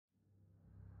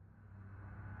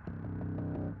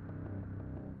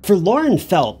For Lauren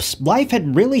Phelps, life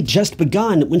had really just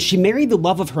begun when she married the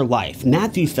love of her life,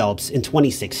 Matthew Phelps, in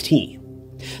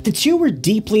 2016. The two were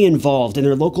deeply involved in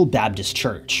their local Baptist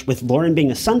church, with Lauren being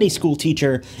a Sunday school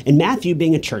teacher and Matthew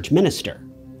being a church minister.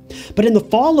 But in the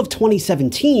fall of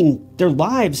 2017, their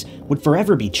lives would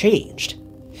forever be changed.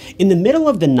 In the middle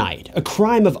of the night, a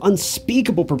crime of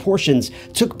unspeakable proportions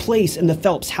took place in the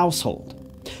Phelps household,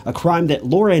 a crime that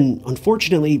Lauren,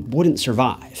 unfortunately, wouldn't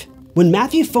survive. When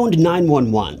Matthew phoned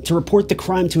 911 to report the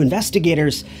crime to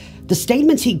investigators, the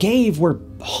statements he gave were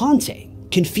haunting,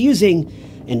 confusing,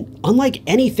 and unlike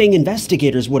anything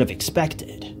investigators would have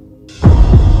expected.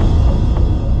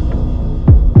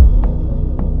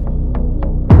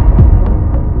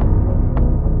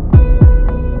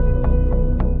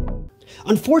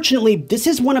 Unfortunately, this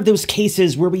is one of those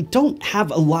cases where we don't have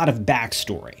a lot of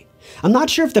backstory. I'm not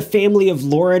sure if the family of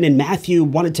Lauren and Matthew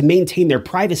wanted to maintain their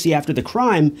privacy after the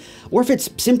crime, or if it's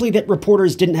simply that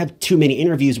reporters didn't have too many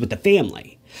interviews with the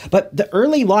family. But the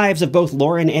early lives of both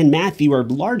Lauren and Matthew are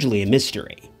largely a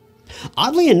mystery.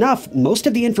 Oddly enough, most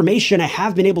of the information I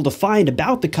have been able to find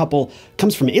about the couple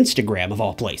comes from Instagram, of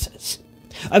all places.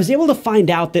 I was able to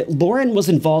find out that Lauren was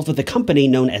involved with a company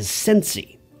known as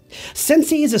Scentsy.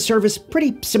 Scentsy is a service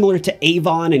pretty similar to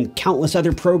Avon and countless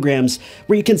other programs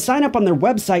where you can sign up on their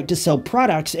website to sell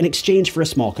products in exchange for a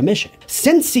small commission.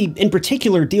 Scentsy in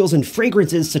particular deals in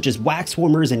fragrances such as wax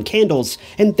warmers and candles,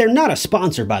 and they're not a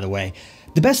sponsor, by the way.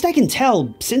 The best I can tell,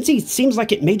 Scentsy seems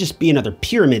like it may just be another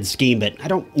pyramid scheme, but I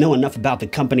don't know enough about the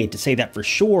company to say that for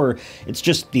sure. It's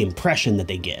just the impression that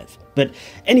they give. But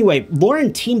anyway,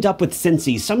 Lauren teamed up with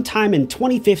Scentsy sometime in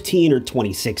 2015 or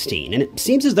 2016, and it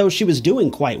seems as though she was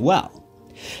doing quite well.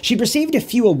 She'd received a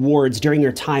few awards during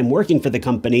her time working for the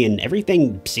company, and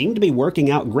everything seemed to be working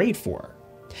out great for her.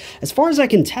 As far as I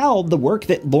can tell, the work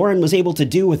that Lauren was able to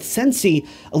do with Scentsy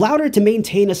allowed her to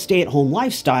maintain a stay-at-home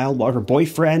lifestyle while her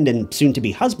boyfriend and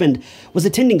soon-to-be husband was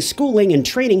attending schooling and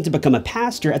training to become a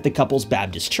pastor at the couple's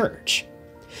Baptist church.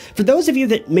 For those of you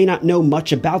that may not know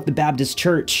much about the Baptist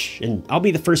church, and I'll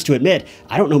be the first to admit,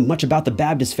 I don't know much about the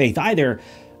Baptist faith either,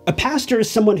 a pastor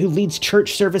is someone who leads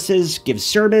church services, gives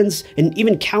sermons, and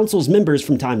even counsels members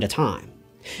from time to time.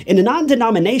 In a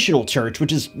non-denominational church,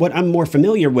 which is what I'm more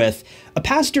familiar with, a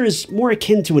pastor is more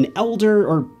akin to an elder,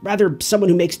 or rather someone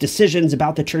who makes decisions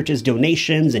about the church's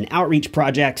donations and outreach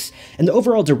projects and the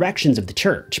overall directions of the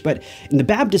church. But in the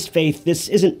Baptist faith, this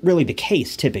isn't really the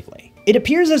case typically. It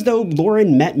appears as though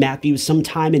Lauren met Matthew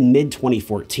sometime in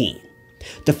mid-2014.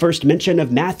 The first mention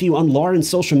of Matthew on Lauren's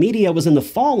social media was in the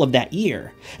fall of that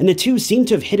year, and the two seemed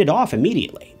to have hit it off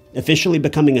immediately, officially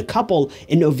becoming a couple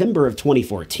in November of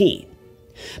 2014.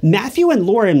 Matthew and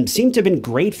Lauren seemed to have been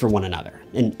great for one another,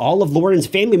 and all of Lauren's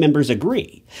family members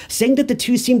agree, saying that the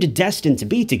two seemed destined to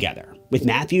be together, with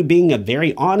Matthew being a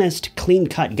very honest,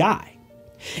 clean-cut guy.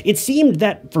 It seemed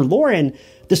that, for Lauren,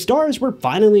 the stars were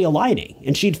finally aligning,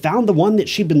 and she'd found the one that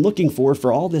she'd been looking for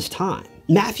all this time.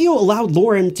 Matthew allowed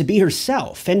Lauren to be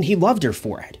herself, and he loved her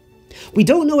for it. We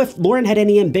don't know if Lauren had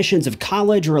any ambitions of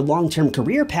college or a long-term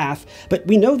career path, but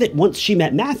we know that once she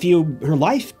met Matthew, her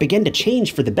life began to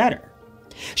change for the better.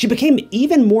 She became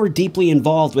even more deeply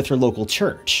involved with her local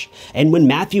church, and when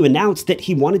Matthew announced that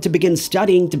he wanted to begin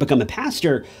studying to become a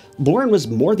pastor, Lauren was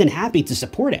more than happy to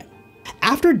support him.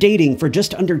 After dating for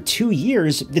just under 2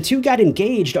 years, the two got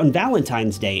engaged on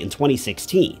Valentine's Day in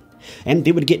 2016, and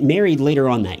they would get married later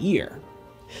on that year.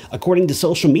 According to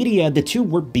social media, the two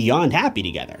were beyond happy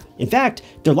together. In fact,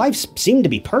 their lives seemed to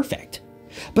be perfect.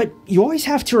 But you always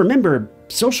have to remember,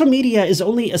 social media is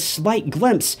only a slight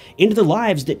glimpse into the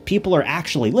lives that people are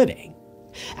actually living.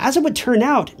 As it would turn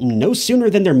out, no sooner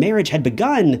than their marriage had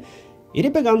begun, it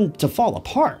had begun to fall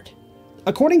apart.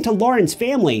 According to Lauren's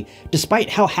family, despite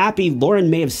how happy Lauren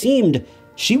may have seemed,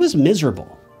 she was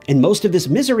miserable, and most of this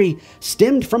misery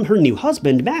stemmed from her new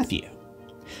husband, Matthew.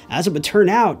 As it would turn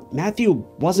out, Matthew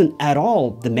wasn't at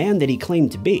all the man that he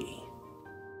claimed to be.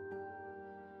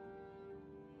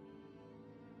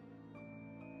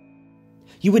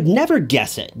 You would never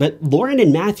guess it, but Lauren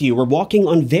and Matthew were walking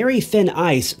on very thin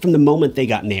ice from the moment they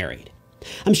got married.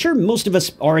 I'm sure most of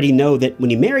us already know that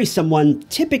when you marry someone,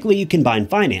 typically you combine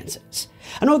finances.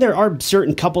 I know there are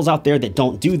certain couples out there that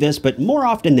don't do this, but more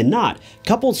often than not,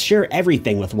 couples share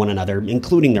everything with one another,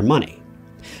 including their money.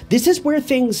 This is where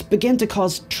things began to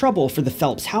cause trouble for the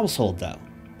Phelps household, though.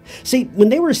 See, when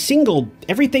they were single,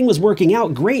 everything was working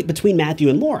out great between Matthew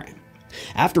and Lauren.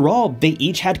 After all, they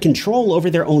each had control over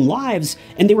their own lives,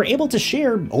 and they were able to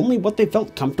share only what they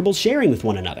felt comfortable sharing with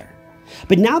one another.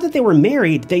 But now that they were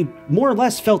married, they more or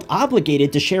less felt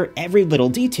obligated to share every little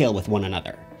detail with one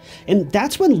another. And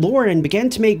that's when Lauren began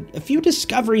to make a few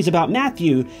discoveries about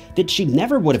Matthew that she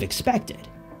never would have expected.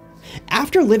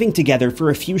 After living together for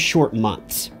a few short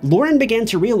months, Lauren began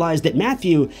to realize that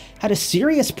Matthew had a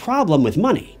serious problem with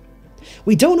money.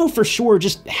 We don't know for sure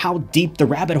just how deep the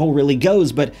rabbit hole really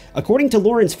goes, but according to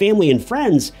Lauren's family and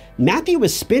friends, Matthew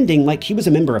was spending like he was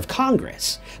a member of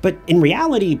Congress. But in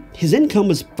reality, his income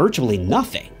was virtually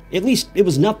nothing. At least it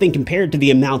was nothing compared to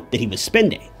the amount that he was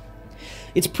spending.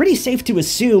 It's pretty safe to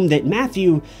assume that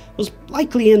Matthew was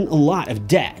likely in a lot of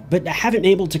debt, but I haven't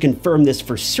been able to confirm this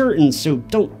for certain, so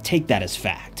don't take that as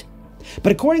fact.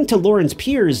 But according to Lauren's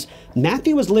peers,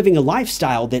 Matthew was living a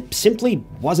lifestyle that simply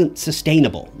wasn't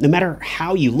sustainable, no matter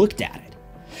how you looked at it.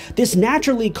 This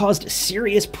naturally caused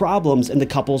serious problems in the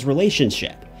couple's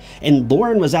relationship, and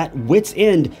Lauren was at wit's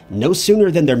end no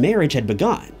sooner than their marriage had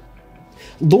begun.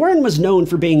 Lauren was known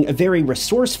for being a very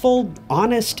resourceful,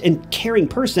 honest, and caring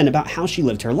person about how she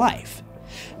lived her life.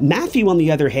 Matthew, on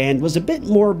the other hand, was a bit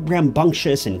more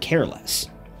rambunctious and careless.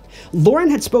 Lauren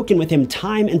had spoken with him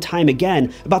time and time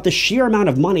again about the sheer amount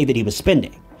of money that he was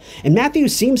spending, and Matthew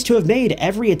seems to have made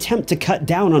every attempt to cut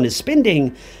down on his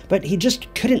spending, but he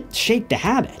just couldn't shake the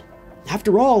habit.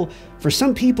 After all, for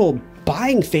some people,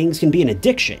 buying things can be an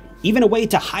addiction, even a way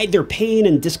to hide their pain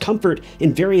and discomfort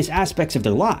in various aspects of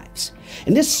their lives.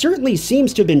 And this certainly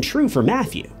seems to have been true for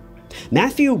Matthew.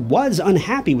 Matthew was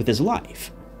unhappy with his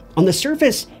life. On the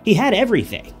surface, he had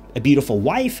everything: a beautiful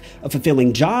wife, a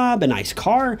fulfilling job, a nice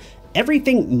car,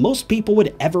 everything most people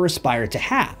would ever aspire to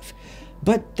have.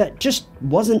 But that just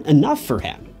wasn't enough for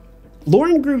him.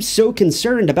 Lauren grew so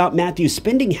concerned about Matthew's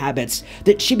spending habits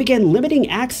that she began limiting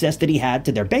access that he had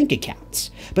to their bank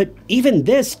accounts. But even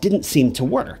this didn't seem to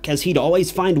work, as he'd always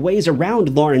find ways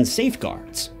around Lauren's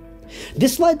safeguards.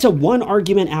 This led to one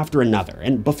argument after another,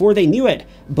 and before they knew it,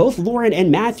 both Lauren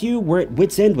and Matthew were at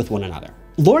wit's end with one another.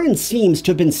 Lauren seems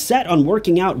to have been set on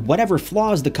working out whatever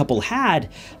flaws the couple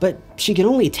had, but she could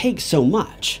only take so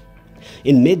much.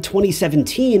 In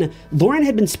mid-2017, Lauren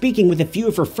had been speaking with a few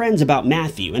of her friends about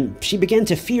Matthew, and she began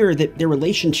to fear that their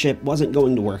relationship wasn't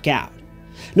going to work out.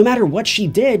 No matter what she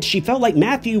did, she felt like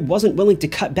Matthew wasn't willing to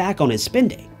cut back on his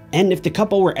spending. And if the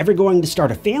couple were ever going to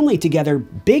start a family together,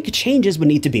 big changes would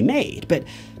need to be made, but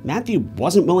Matthew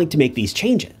wasn't willing to make these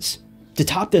changes. To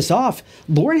top this off,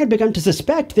 Lauren had begun to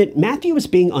suspect that Matthew was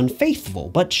being unfaithful,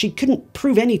 but she couldn't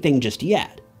prove anything just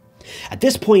yet. At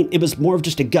this point, it was more of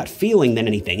just a gut feeling than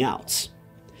anything else.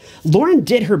 Lauren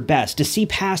did her best to see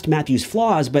past Matthew's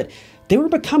flaws, but they were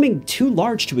becoming too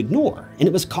large to ignore, and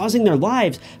it was causing their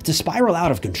lives to spiral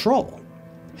out of control.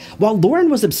 While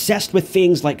Lauren was obsessed with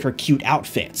things like her cute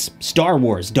outfits, Star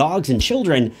Wars, dogs, and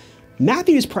children,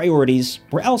 Matthew's priorities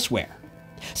were elsewhere.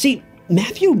 See,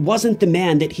 Matthew wasn't the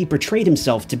man that he portrayed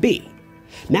himself to be.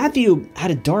 Matthew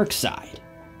had a dark side.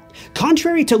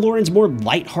 Contrary to Lauren's more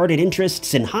lighthearted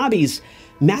interests and hobbies,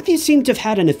 Matthew seemed to have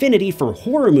had an affinity for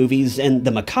horror movies and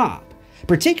the macabre,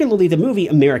 particularly the movie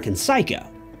American Psycho.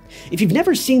 If you've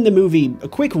never seen the movie, a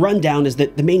quick rundown is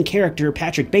that the main character,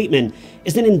 Patrick Bateman,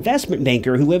 is an investment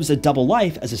banker who lives a double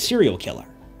life as a serial killer.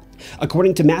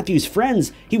 According to Matthew's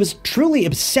friends, he was truly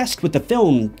obsessed with the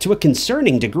film to a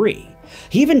concerning degree.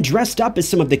 He even dressed up as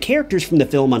some of the characters from the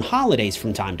film on holidays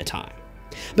from time to time.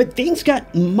 But things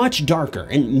got much darker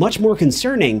and much more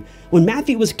concerning when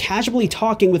Matthew was casually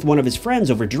talking with one of his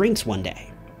friends over drinks one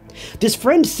day. This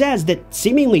friend says that,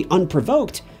 seemingly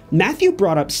unprovoked, Matthew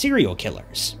brought up serial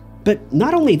killers. But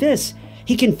not only this,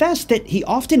 he confessed that he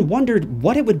often wondered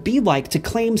what it would be like to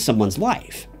claim someone's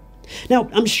life. Now,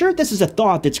 I'm sure this is a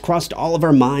thought that's crossed all of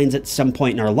our minds at some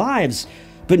point in our lives,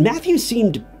 but Matthew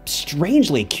seemed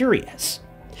strangely curious.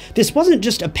 This wasn't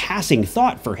just a passing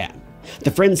thought for him.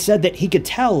 The friend said that he could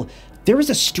tell there was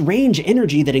a strange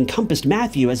energy that encompassed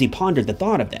Matthew as he pondered the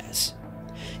thought of this.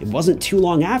 It wasn't too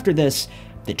long after this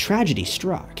that tragedy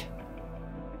struck.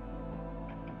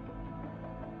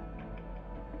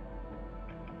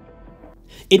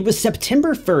 It was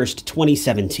September 1st,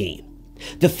 2017.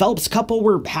 The Phelps couple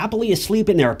were happily asleep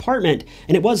in their apartment,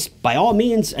 and it was, by all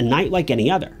means, a night like any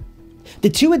other. The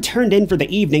two had turned in for the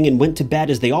evening and went to bed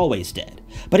as they always did,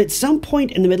 but at some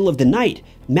point in the middle of the night,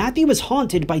 Matthew was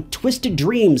haunted by twisted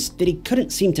dreams that he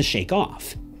couldn't seem to shake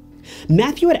off.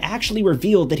 Matthew had actually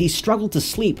revealed that he struggled to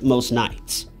sleep most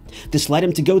nights. This led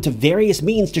him to go to various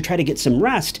means to try to get some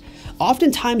rest,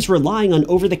 oftentimes relying on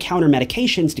over-the-counter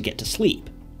medications to get to sleep,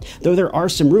 though there are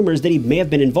some rumors that he may have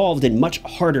been involved in much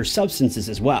harder substances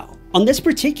as well. On this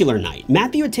particular night,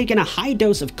 Matthew had taken a high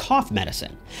dose of cough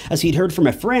medicine, as he'd heard from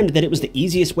a friend that it was the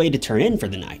easiest way to turn in for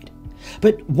the night.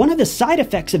 But one of the side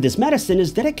effects of this medicine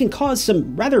is that it can cause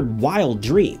some rather wild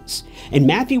dreams, and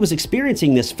Matthew was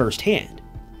experiencing this firsthand.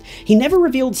 He never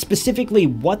revealed specifically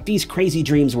what these crazy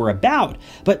dreams were about,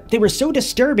 but they were so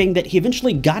disturbing that he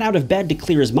eventually got out of bed to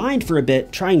clear his mind for a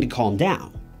bit, trying to calm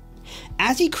down.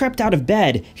 As he crept out of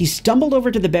bed, he stumbled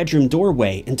over to the bedroom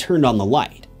doorway and turned on the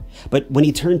light. But when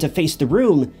he turned to face the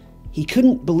room, he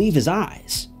couldn't believe his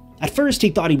eyes. At first, he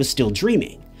thought he was still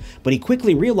dreaming, but he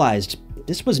quickly realized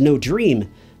this was no dream,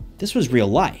 this was real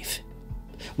life.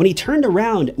 When he turned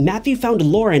around, Matthew found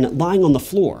Lauren lying on the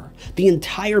floor, the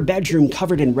entire bedroom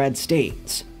covered in red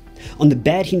stains. On the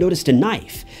bed, he noticed a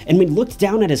knife, and when he looked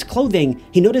down at his clothing,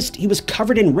 he noticed he was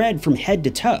covered in red from head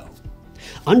to toe.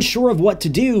 Unsure of what to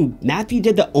do, Matthew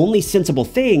did the only sensible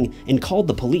thing and called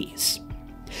the police.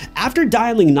 After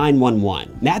dialing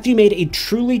 911, Matthew made a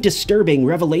truly disturbing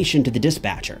revelation to the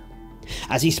dispatcher.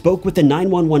 As he spoke with the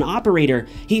 911 operator,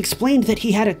 he explained that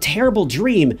he had a terrible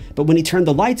dream, but when he turned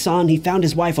the lights on, he found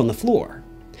his wife on the floor.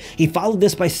 He followed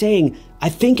this by saying, "I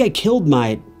think I killed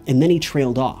my," and then he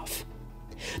trailed off.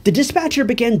 The dispatcher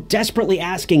began desperately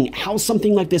asking how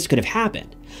something like this could have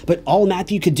happened, but all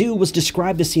Matthew could do was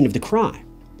describe the scene of the crime.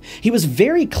 He was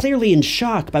very clearly in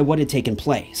shock by what had taken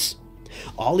place.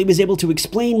 All he was able to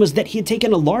explain was that he had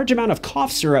taken a large amount of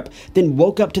cough syrup, then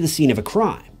woke up to the scene of a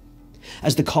crime.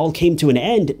 As the call came to an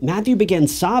end, Matthew began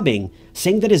sobbing,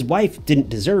 saying that his wife didn't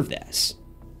deserve this.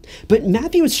 But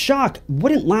Matthew's shock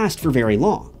wouldn't last for very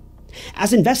long.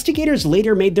 As investigators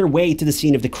later made their way to the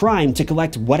scene of the crime to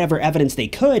collect whatever evidence they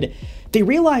could, they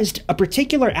realized a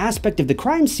particular aspect of the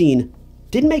crime scene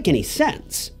didn't make any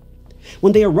sense.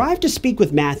 When they arrived to speak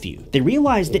with Matthew, they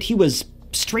realized that he was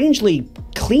strangely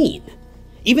clean.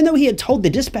 Even though he had told the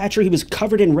dispatcher he was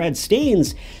covered in red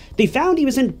stains, they found he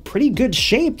was in pretty good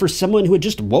shape for someone who had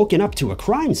just woken up to a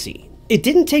crime scene. It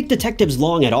didn't take detectives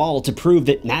long at all to prove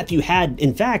that Matthew had,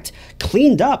 in fact,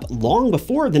 cleaned up long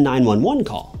before the 911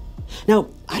 call. Now,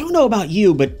 I don't know about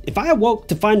you, but if I awoke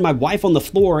to find my wife on the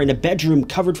floor in a bedroom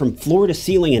covered from floor to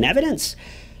ceiling in evidence,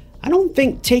 I don't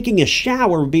think taking a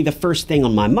shower would be the first thing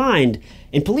on my mind,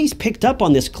 and police picked up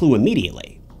on this clue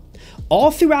immediately. All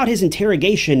throughout his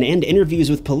interrogation and interviews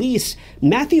with police,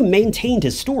 Matthew maintained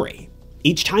his story.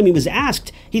 Each time he was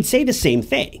asked, he'd say the same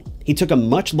thing. He took a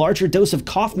much larger dose of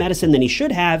cough medicine than he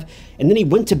should have, and then he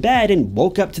went to bed and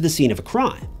woke up to the scene of a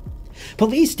crime.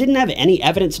 Police didn't have any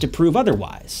evidence to prove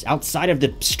otherwise, outside of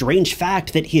the strange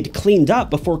fact that he had cleaned up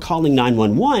before calling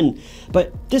 911,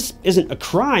 but this isn't a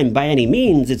crime by any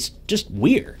means, it's just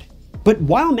weird. But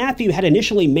while Matthew had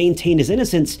initially maintained his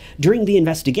innocence during the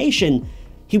investigation,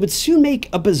 he would soon make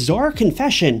a bizarre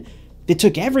confession that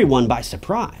took everyone by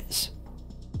surprise.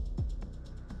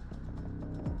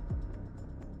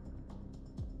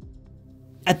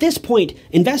 At this point,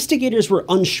 investigators were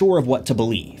unsure of what to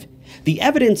believe. The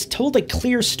evidence told a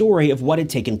clear story of what had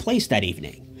taken place that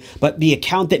evening, but the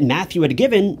account that Matthew had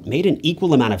given made an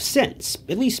equal amount of sense,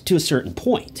 at least to a certain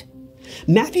point.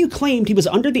 Matthew claimed he was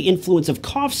under the influence of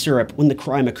cough syrup when the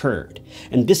crime occurred,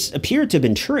 and this appeared to have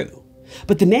been true.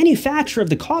 But the manufacturer of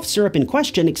the cough syrup in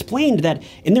question explained that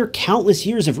in their countless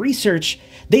years of research,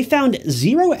 they found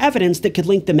zero evidence that could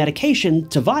link the medication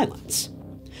to violence.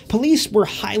 Police were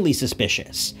highly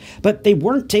suspicious, but they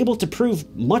weren't able to prove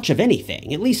much of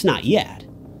anything, at least not yet.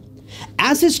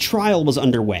 As his trial was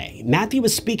underway, Matthew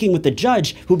was speaking with the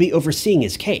judge who would be overseeing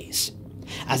his case.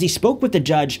 As he spoke with the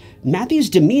judge, Matthew's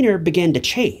demeanor began to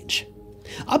change.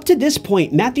 Up to this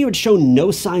point, Matthew had shown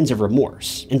no signs of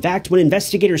remorse. In fact, when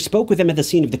investigators spoke with him at the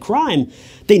scene of the crime,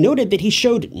 they noted that he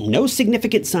showed no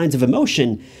significant signs of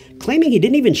emotion, claiming he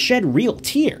didn't even shed real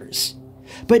tears.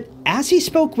 But as he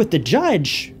spoke with the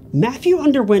judge, Matthew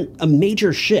underwent a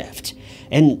major shift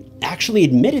and actually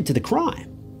admitted to the crime.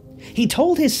 He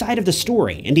told his side of the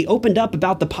story, and he opened up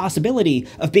about the possibility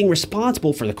of being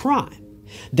responsible for the crime.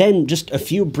 Then, just a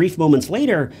few brief moments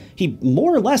later, he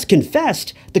more or less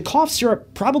confessed the cough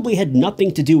syrup probably had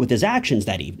nothing to do with his actions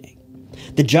that evening.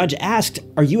 The judge asked,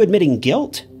 "Are you admitting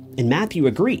guilt?" And Matthew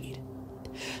agreed.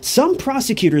 Some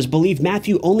prosecutors believe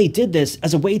Matthew only did this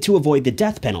as a way to avoid the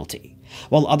death penalty,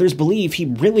 while others believe he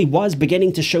really was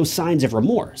beginning to show signs of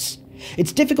remorse.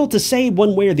 It's difficult to say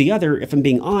one way or the other, if I'm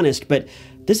being honest, but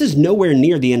this is nowhere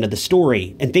near the end of the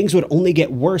story, and things would only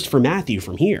get worse for Matthew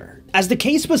from here. As the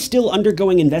case was still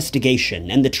undergoing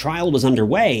investigation and the trial was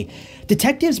underway,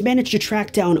 detectives managed to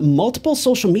track down multiple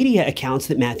social media accounts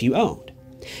that Matthew owned.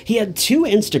 He had two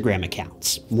Instagram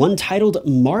accounts, one titled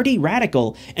Marty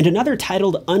Radical and another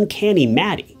titled Uncanny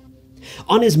Maddie.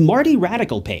 On his Marty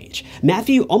Radical page,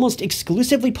 Matthew almost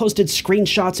exclusively posted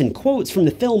screenshots and quotes from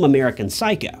the film American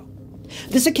Psycho.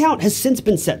 This account has since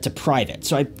been set to private,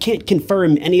 so I can't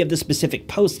confirm any of the specific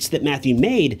posts that Matthew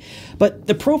made, but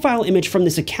the profile image from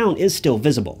this account is still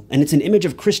visible, and it's an image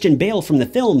of Christian Bale from the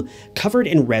film covered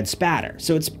in red spatter,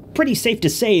 so it's pretty safe to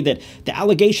say that the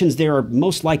allegations there are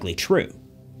most likely true.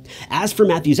 As for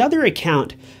Matthew's other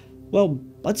account, well,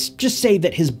 let's just say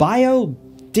that his bio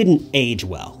didn't age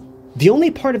well. The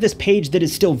only part of this page that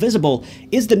is still visible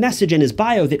is the message in his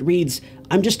bio that reads,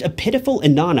 "I'm just a pitiful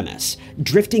anonymous,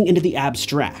 drifting into the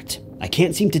abstract. I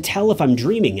can't seem to tell if I'm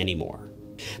dreaming anymore."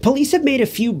 Police have made a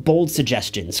few bold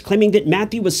suggestions, claiming that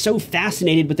Matthew was so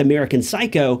fascinated with American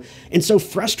Psycho and so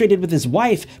frustrated with his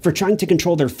wife for trying to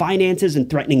control their finances and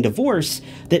threatening divorce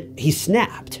that he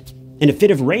snapped. In a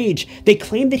fit of rage, they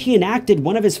claimed that he enacted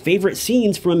one of his favorite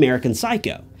scenes from American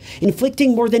Psycho,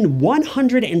 inflicting more than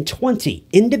 120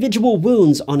 individual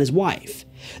wounds on his wife,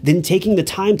 then taking the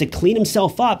time to clean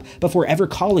himself up before ever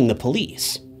calling the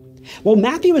police. While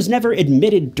Matthew has never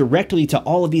admitted directly to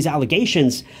all of these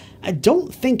allegations, I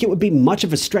don't think it would be much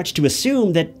of a stretch to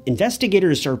assume that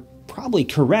investigators are probably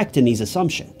correct in these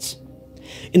assumptions.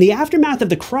 In the aftermath of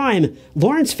the crime,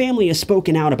 Lauren's family has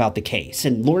spoken out about the case,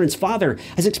 and Lauren's father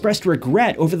has expressed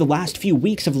regret over the last few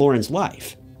weeks of Lauren's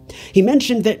life. He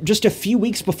mentioned that just a few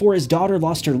weeks before his daughter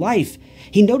lost her life,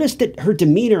 he noticed that her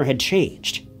demeanor had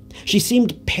changed. She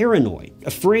seemed paranoid,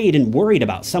 afraid, and worried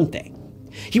about something.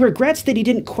 He regrets that he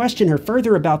didn't question her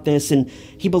further about this, and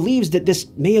he believes that this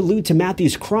may allude to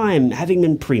Matthew's crime having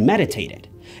been premeditated,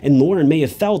 and Lauren may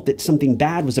have felt that something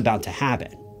bad was about to happen.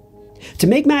 To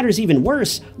make matters even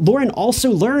worse, Lauren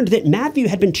also learned that Matthew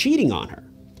had been cheating on her.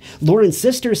 Lauren's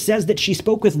sister says that she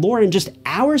spoke with Lauren just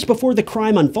hours before the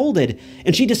crime unfolded,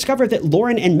 and she discovered that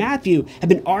Lauren and Matthew had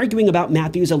been arguing about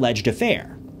Matthew's alleged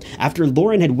affair, after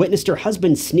Lauren had witnessed her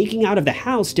husband sneaking out of the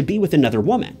house to be with another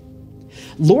woman.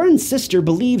 Lauren's sister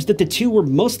believes that the two were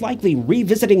most likely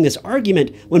revisiting this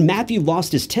argument when Matthew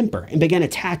lost his temper and began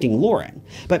attacking Lauren,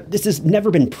 but this has never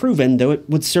been proven, though it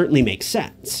would certainly make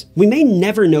sense. We may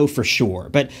never know for sure,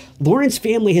 but Lauren's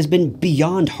family has been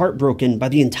beyond heartbroken by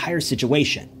the entire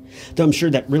situation, though I'm sure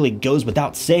that really goes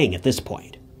without saying at this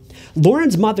point.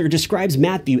 Lauren's mother describes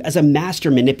Matthew as a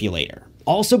master manipulator,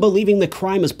 also believing the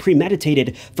crime was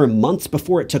premeditated for months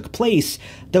before it took place,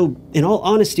 though in all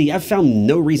honesty, I've found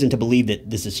no reason to believe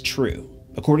that this is true.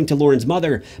 According to Lauren's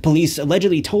mother, police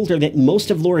allegedly told her that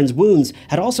most of Lauren's wounds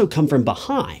had also come from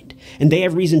behind, and they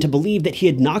have reason to believe that he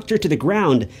had knocked her to the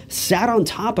ground, sat on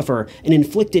top of her, and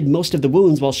inflicted most of the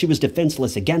wounds while she was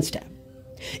defenseless against him.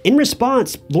 In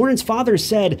response, Lauren's father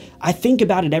said, "I think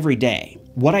about it every day.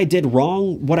 What I did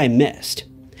wrong, what I missed.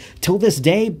 Till this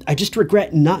day, I just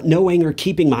regret not knowing or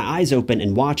keeping my eyes open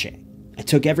and watching. I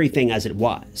took everything as it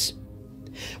was."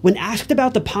 When asked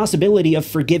about the possibility of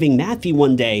forgiving Matthew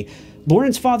one day,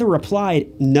 Lauren's father replied,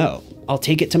 "No, I'll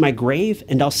take it to my grave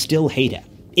and I'll still hate him."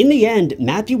 In the end,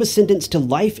 Matthew was sentenced to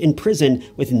life in prison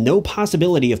with no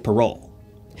possibility of parole.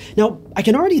 Now, I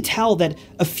can already tell that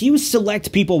a few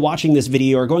select people watching this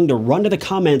video are going to run to the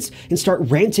comments and start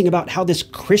ranting about how this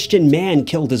Christian man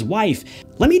killed his wife.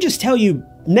 Let me just tell you,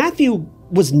 Matthew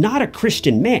was not a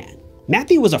Christian man.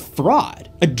 Matthew was a fraud,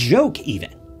 a joke even.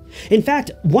 In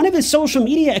fact, one of his social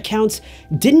media accounts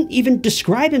didn't even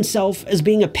describe himself as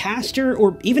being a pastor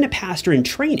or even a pastor in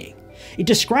training. It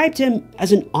described him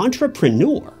as an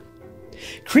entrepreneur.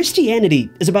 Christianity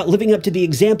is about living up to the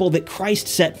example that Christ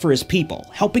set for his people,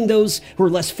 helping those who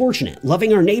are less fortunate,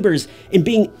 loving our neighbors, and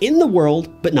being in the world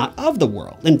but not of the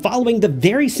world, and following the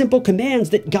very simple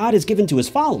commands that God has given to his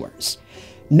followers.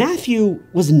 Matthew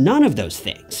was none of those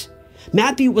things.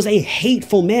 Matthew was a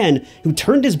hateful man who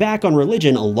turned his back on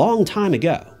religion a long time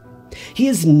ago. He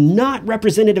is not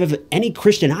representative of any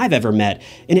Christian I've ever met,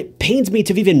 and it pains me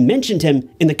to have even mentioned him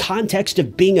in the context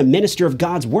of being a minister of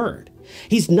God's word.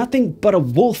 He's nothing but a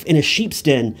wolf in a sheep's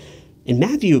den, and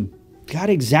Matthew got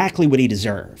exactly what he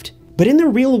deserved. But in the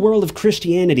real world of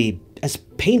Christianity, as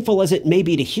painful as it may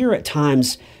be to hear at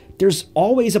times, there's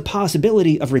always a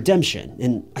possibility of redemption,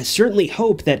 and I certainly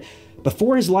hope that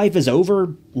before his life is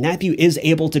over, Matthew is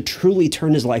able to truly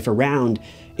turn his life around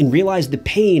and realize the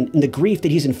pain and the grief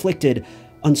that he's inflicted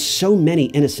on so many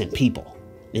innocent people,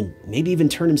 and maybe even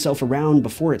turn himself around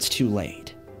before it's too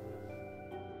late.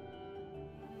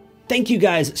 Thank you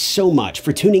guys so much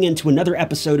for tuning in to another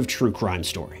episode of True Crime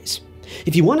Stories.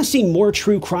 If you want to see more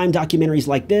true crime documentaries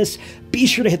like this, be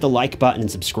sure to hit the like button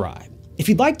and subscribe. If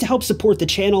you'd like to help support the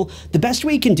channel, the best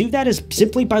way you can do that is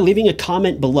simply by leaving a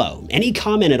comment below, any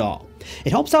comment at all.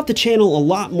 It helps out the channel a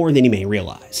lot more than you may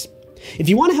realize. If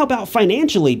you want to help out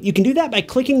financially, you can do that by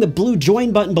clicking the blue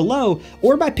join button below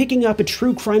or by picking up a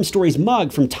True Crime Stories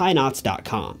mug from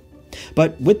tieknots.com.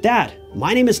 But with that,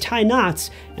 my name is Ty Knotts,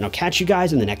 and I'll catch you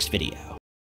guys in the next video.